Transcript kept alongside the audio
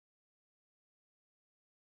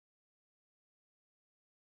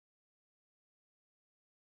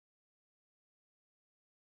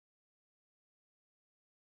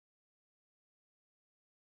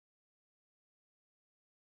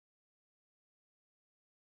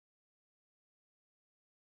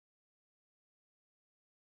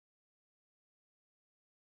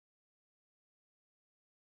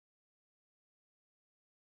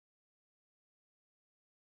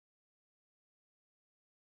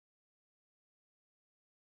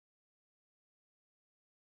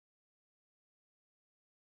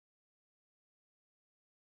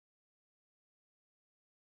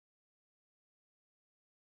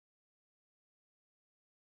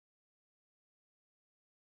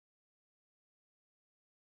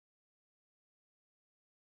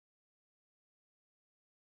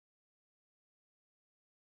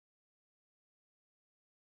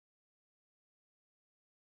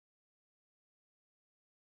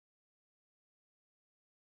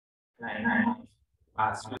All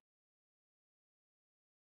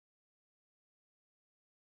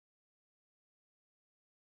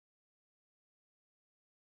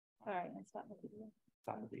right, let's start with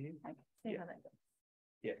you. Yeah.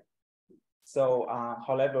 Yeah. So,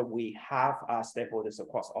 however, we have stakeholders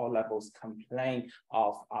across all levels complain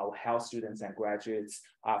of our health students and graduates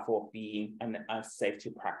for being unsafe to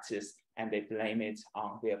practice, and they blame it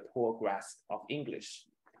on their poor grasp of English.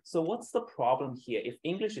 So what's the problem here? If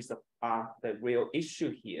English is the real issue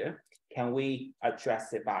here, can we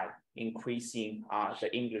address it by increasing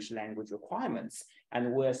the English language requirements?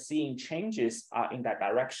 And we're seeing changes in that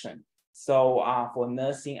direction. So for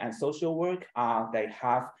nursing and social work, they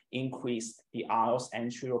have increased the IELTS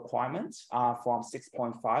entry requirement from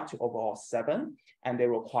 6.5 to overall 7, and they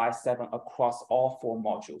require 7 across all 4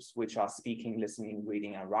 modules, which are speaking, listening,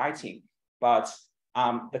 reading, and writing. But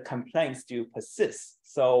the complaints still persist.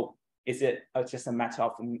 So is it just a matter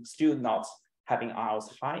of still not having IELTS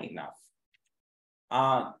high enough?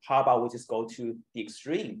 How about we just go to the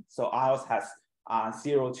extreme? So IELTS has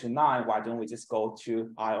 0 to 9, why don't we just go to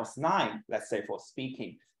IELTS 9, let's say for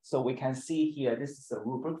speaking? So we can see here, this is a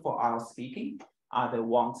rubric for IELTS speaking. They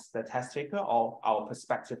want the test taker or our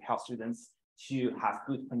prospective health students to have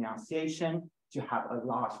good pronunciation, to have a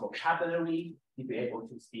large vocabulary, to be able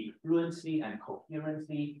to speak fluently and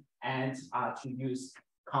coherently, and to use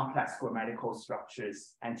complex grammatical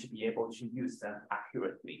structures and to be able to use them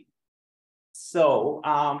accurately. So,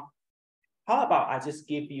 how about I just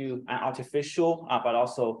give you an artificial, but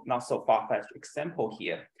also not so far-fetched example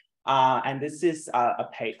here. And this is a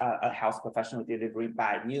health professional delivering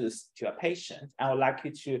bad news to a patient. I would like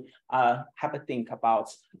you to have a think about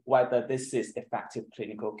whether this is effective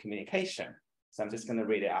clinical communication. So I'm just going to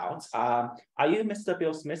read it out. Are you Mr.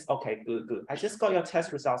 Bill Smith? Okay, good, good. I just got your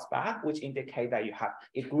test results back, which indicate that you have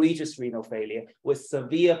egregious renal failure with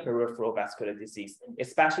severe peripheral vascular disease,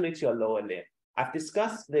 especially to your lower limb. I've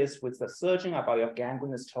discussed this with the surgeon about your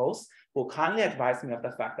gangrenous toes, who kindly advised me of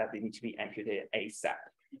the fact that they need to be amputated ASAP,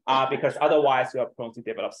 because otherwise you are prone to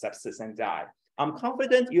develop sepsis and die. I'm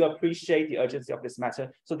confident you appreciate the urgency of this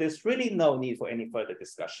matter, so there's really no need for any further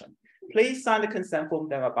discussion. Please sign the consent form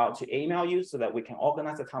that I'm about to email you so that we can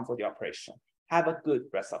organize a time for the operation. Have a good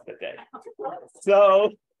rest of the day.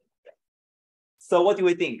 So what do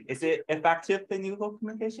we think? Is it effective clinical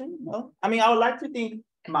communication? No? I mean, I would like to think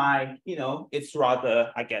it's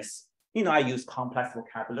rather, I guess, I use complex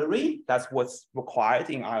vocabulary. That's what's required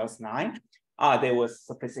in IELTS 9. There was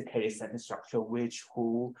sophisticated sentence structure, which,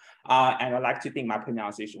 who, and I like to think my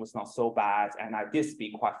pronunciation was not so bad, and I did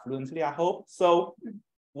speak quite fluently, I hope. So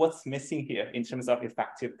what's missing here in terms of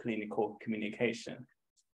effective clinical communication?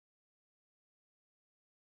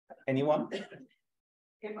 Anyone?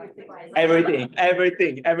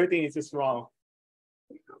 Everything is just wrong.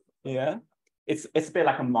 Yeah. It's a bit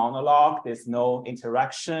like a monologue. There's no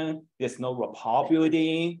interaction. There's no rapport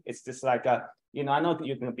building. It's just like I know that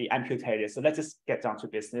you're going to be amputated, so let's just get down to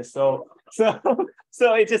business. So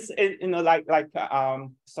it just,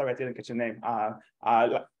 sorry, I didn't get your name.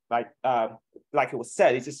 Like it was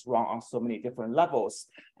said, it's just wrong on so many different levels.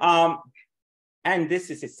 And this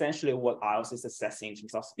is essentially what IELTS is assessing in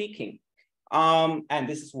terms of speaking. And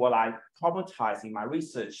this is what I problematize in my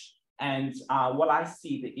research. And what I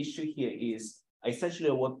see the issue here is essentially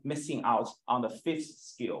we're missing out on the 5th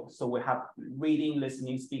skill. So we have reading,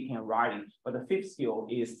 listening, speaking, and writing. But the 5th skill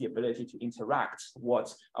is the ability to interact,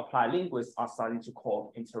 what applied linguists are starting to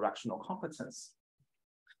call interactional competence.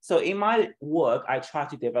 So in my work, I try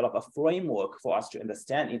to develop a framework for us to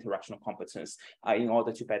understand interactional competence in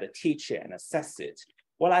order to better teach it and assess it.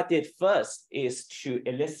 What I did first is to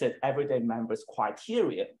elicit everyday members'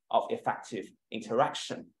 criteria of effective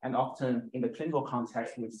interaction. And often in the clinical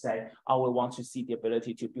context, we say, we want to see the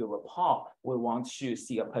ability to build rapport. We want to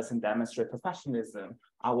see a person demonstrate professionalism.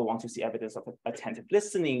 We want to see evidence of attentive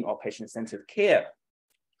listening or patient-centered care.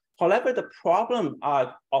 However, the problem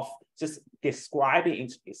of just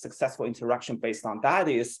describing successful interaction based on that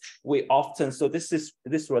is we often, so this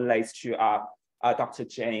relates to Dr.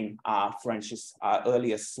 Jane French's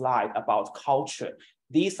earlier slide about culture.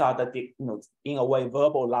 These are the, in a way,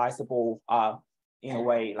 verbalizable, in a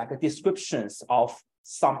way, like a descriptions of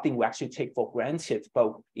something we actually take for granted.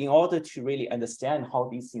 But in order to really understand how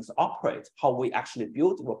these things operate, how we actually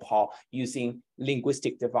build rapport using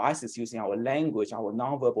linguistic devices, using our language, our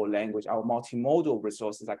nonverbal language, our multimodal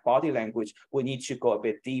resources like body language, we need to go a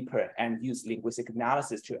bit deeper and use linguistic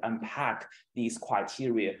analysis to unpack these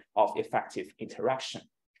criteria of effective interaction.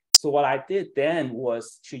 So what I did then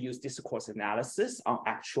was to use discourse analysis on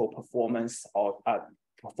actual performance or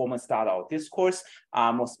performance data or discourse,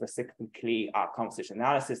 more specifically conversation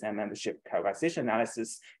analysis and membership categorization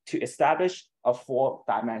analysis, to establish a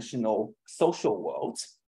 4-dimensional social world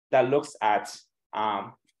that looks at, it's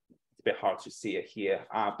a bit hard to see it here,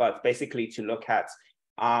 but basically to look at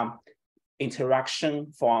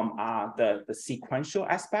interaction from the sequential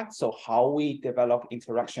aspect. So how we develop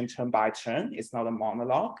interaction turn by turn is not a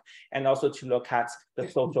monologue. And also to look at the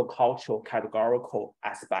social cultural categorical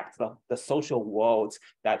aspect, the social world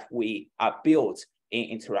that we build in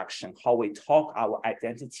interaction, how we talk our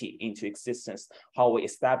identity into existence, how we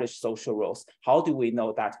establish social roles, how do we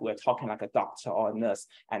know that we're talking like a doctor or a nurse,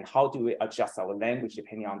 and how do we adjust our language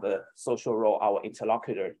depending on the social role our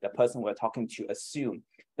interlocutor, the person we're talking to, assume.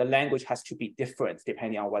 The language has to be different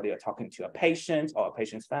depending on whether you're talking to a patient or a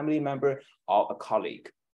patient's family member or a colleague.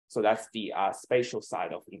 So that's the spatial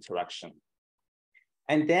side of interaction.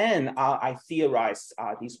 And then I theorized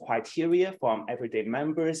these criteria from everyday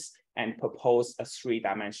members and proposed a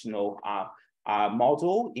 3-dimensional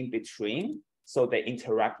model in between. So they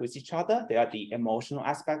interact with each other. They are the emotional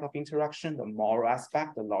aspect of interaction, the moral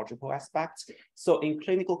aspect, the logical aspect. So in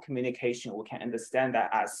clinical communication, we can understand that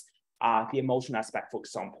as the emotional aspect, for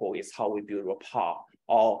example, is how we build rapport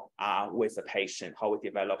or with a patient, how we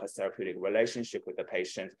develop a therapeutic relationship with the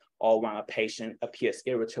patient, or when a patient appears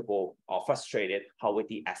irritable or frustrated, how we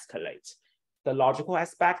de-escalate. The logical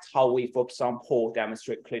aspect, how we, for example,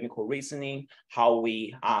 demonstrate clinical reasoning, how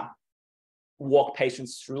we walk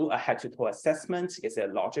patients through a head-to-toe assessment, is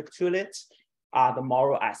there logic to it? The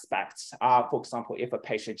moral aspects, for example, if a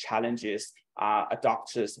patient challenges a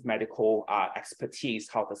doctor's medical expertise,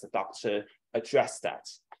 how does the doctor address that?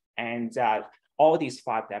 And all these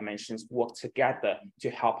 5 dimensions work together to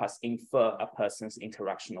help us infer a person's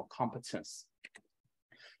interactional competence.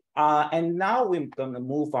 And now we're going to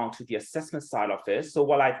move on to the assessment side of it. So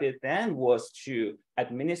what I did then was to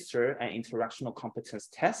administer an interactional competence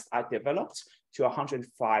test I developed to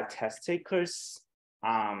 105 test takers.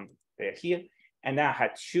 They're here. And then I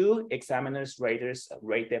had 2 examiners, raters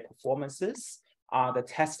rate their performances. The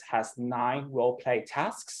test has 9 role play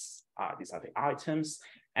tasks. These are the items.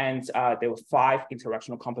 And there were 5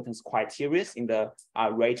 interactional competence criteria in the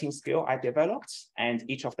rating scale I developed. And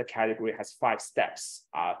each of the category has 5 steps.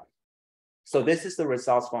 So this is the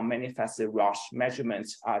results from many-faceted Roche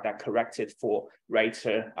measurements that corrected for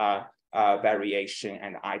rater variation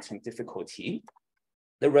and item difficulty.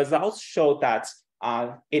 The results show that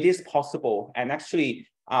it is possible, and actually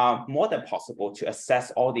more than possible, to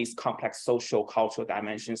assess all these complex social cultural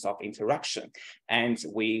dimensions of interaction. And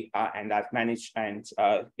I've managed, and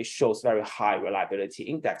it shows very high reliability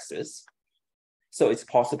indexes. So it's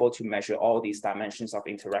possible to measure all these dimensions of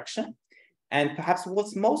interaction. And perhaps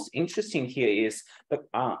what's most interesting here is that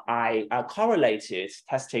I correlated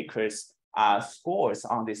test takers' scores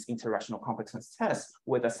on this interactional competence test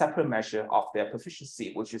with a separate measure of their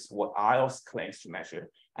proficiency, which is what IELTS claims to measure.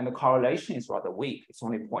 And the correlation is rather weak. It's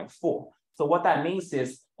only 0.4. So what that means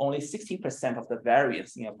is only 16% of the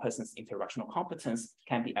variance in a person's interactional competence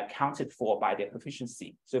can be accounted for by their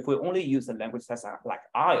proficiency. So if we only use a language test like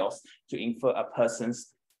IELTS to infer a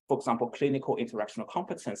person's, for example, clinical interactional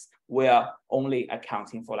competence, we're only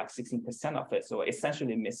accounting for like 16% of it. So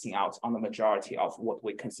essentially missing out on the majority of what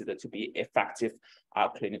we consider to be effective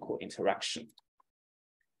clinical interaction.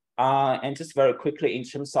 And just very quickly, in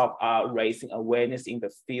terms of raising awareness in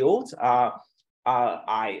the field,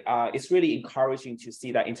 it's really encouraging to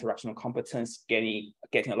see that interactional competence getting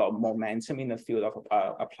a lot of momentum in the field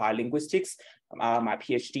of applied linguistics. My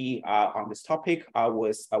PhD on this topic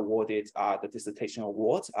was awarded the dissertation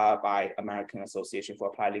award by American Association for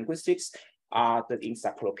Applied Linguistics. The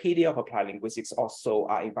Encyclopedia of Applied Linguistics also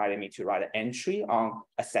invited me to write an entry on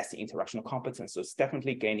assessing interactional competence. So it's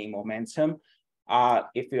definitely gaining momentum.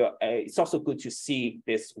 It's also good to see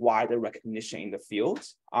this wider recognition in the field.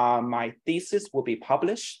 My thesis will be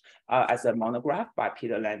published as a monograph by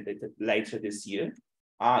Peter Land later this year.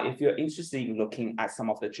 If you're interested in looking at some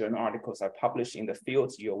of the journal articles I published in the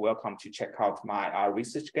field, you're welcome to check out my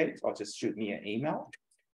ResearchGate or just shoot me an email.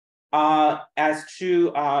 As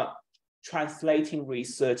to translating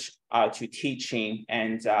research to teaching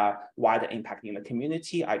and wider impact in the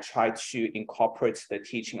community, I try to incorporate the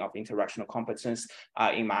teaching of interactional competence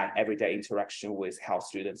in my everyday interaction with health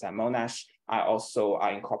students at Monash. I also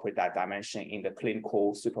incorporate that dimension in the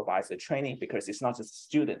clinical supervisor training, because it's not just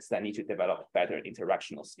students that need to develop better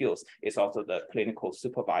interactional skills, it's also the clinical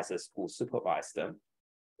supervisors who supervise them.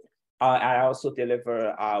 I also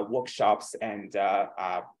deliver workshops and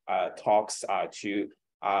talks to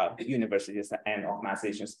universities and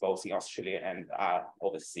organizations both in Australia and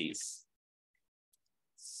overseas.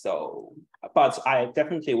 So, but I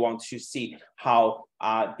definitely want to see how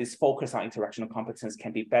this focus on interactional competence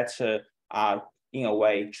can be better, in a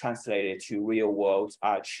way, translated to real world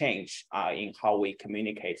change in how we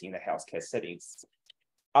communicate in the healthcare settings.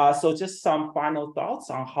 So just some final thoughts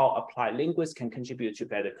on how applied linguists can contribute to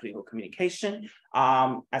better clinical communication.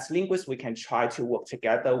 As linguists, we can try to work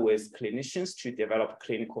together with clinicians to develop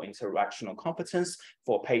clinical interactional competence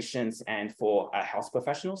for patients and for health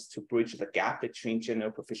professionals to bridge the gap between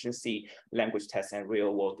general proficiency, language tests, and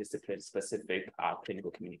real-world discipline-specific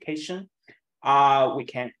clinical communication. We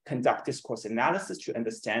can conduct discourse analysis to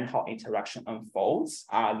understand how interaction unfolds,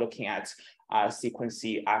 looking at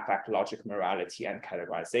sequencing, affect, logic, morality, and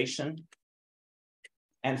categorization.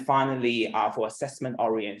 And finally, for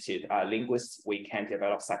assessment-oriented linguists, we can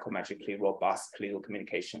develop psychometrically robust clinical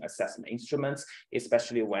communication assessment instruments,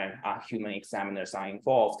 especially when human examiners are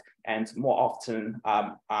involved. And more often,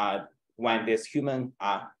 when there's human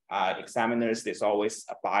examiners, there's always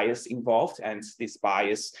a bias involved, and this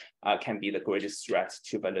bias can be the greatest threat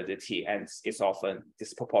to validity, and it's often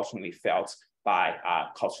disproportionately felt by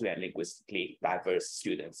culturally and linguistically diverse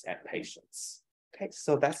students and patients. Okay,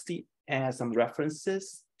 so that's some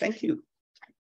references. Thank you.